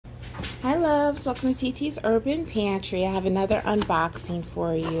Hi loves, welcome to TT's Urban Pantry. I have another unboxing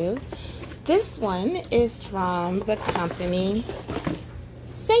for you. This one is from the company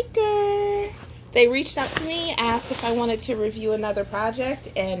Saker. They reached out to me, asked if I wanted to review another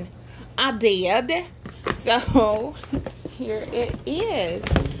project, and I did. So here it is.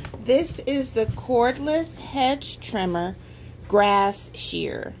 This is the Cordless Hedge Trimmer Grass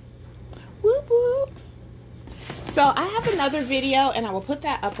Shear. Whoop whoop. So I have another video, and I will put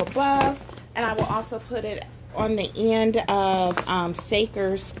that up above, and I will also put it on the end of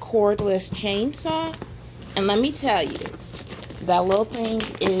Saker's cordless chainsaw. And let me tell you, that little thing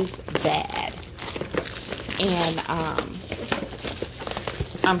is bad. And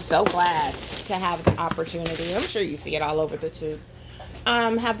I'm so glad to have the opportunity. I'm sure you see it all over the tube.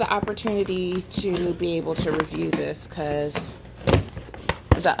 Have the opportunity to be able to review this, because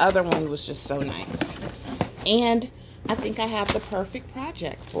the other one was just so nice. And I think I have the perfect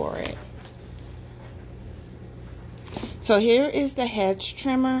project for it. So here is the hedge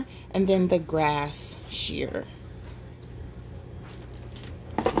trimmer and then the grass shear.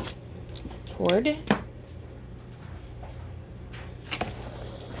 Cord.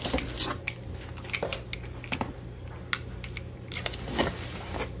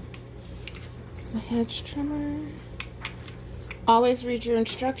 It's the hedge trimmer. Always read your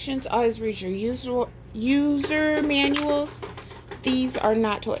instructions. Always read your user manuals. These are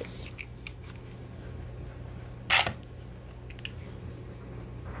not toys.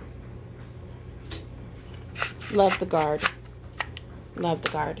 Love the guard. Love the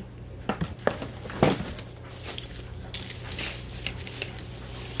guard.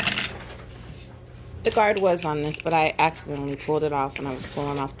 The guard was on this, but I accidentally pulled it off when I was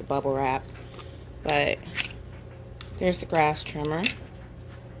pulling off the bubble wrap. But there's the grass trimmer.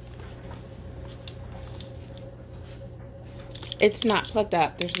 It's not plugged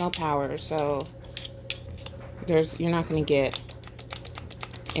up. There's no power, so you're not going to get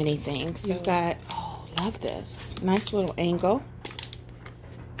anything. So you've got, oh, love this. Nice little angle.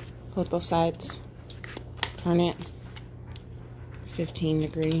 Hold both sides. Turn it 15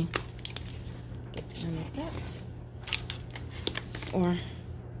 degree. And like that. Or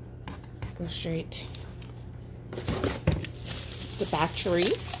go straight. The battery.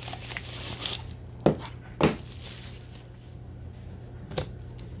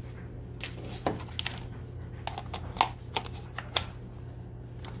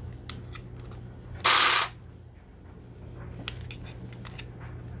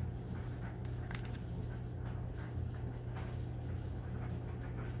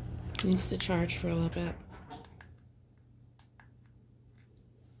 Needs to charge for a little bit.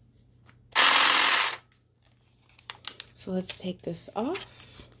 So let's take this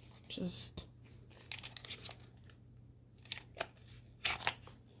off. Just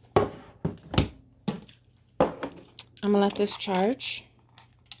I'm gonna let this charge.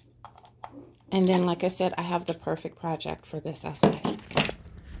 And then, like I said, I have the perfect project for this outside.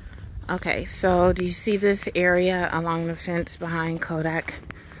 Okay, so do you see this area along the fence behind Kodak?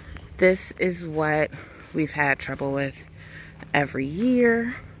 This is what we've had trouble with every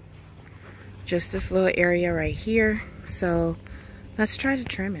year. Just this little area right here. So let's try to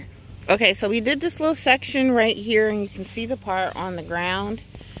trim it. Okay, so we did this little section right here, and you can see the part on the ground.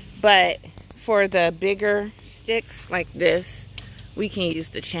 But for the bigger sticks like this, we can use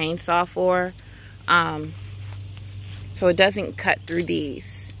the chainsaw for. So it doesn't cut through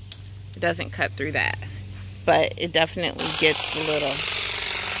these. It doesn't cut through that. But it definitely gets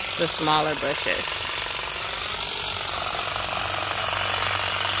the smaller bushes.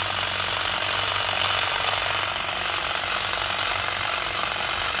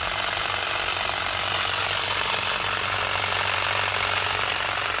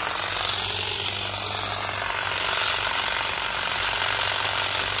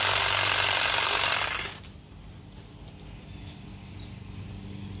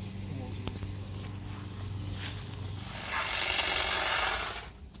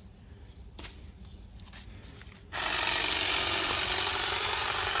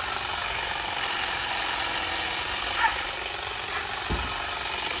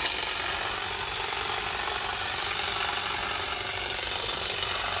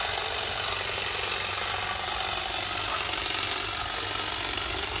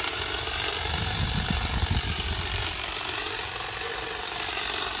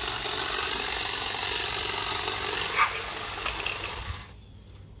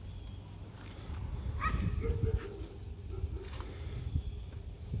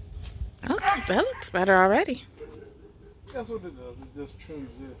 That looks better already. That's what it does. It just trims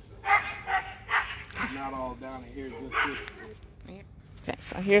this. Not all down in here, just this. Okay,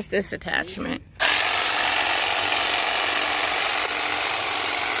 so here's this attachment.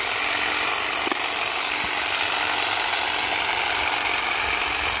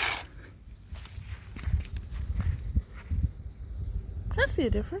 I see a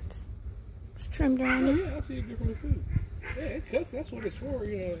difference. It's trimmed around there. Yeah, I see a difference too. Yeah, it cuts. That's what it's for,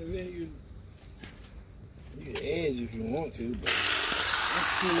 you know. And then you can edge if you want to, but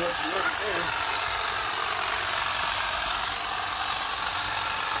that's too much work there.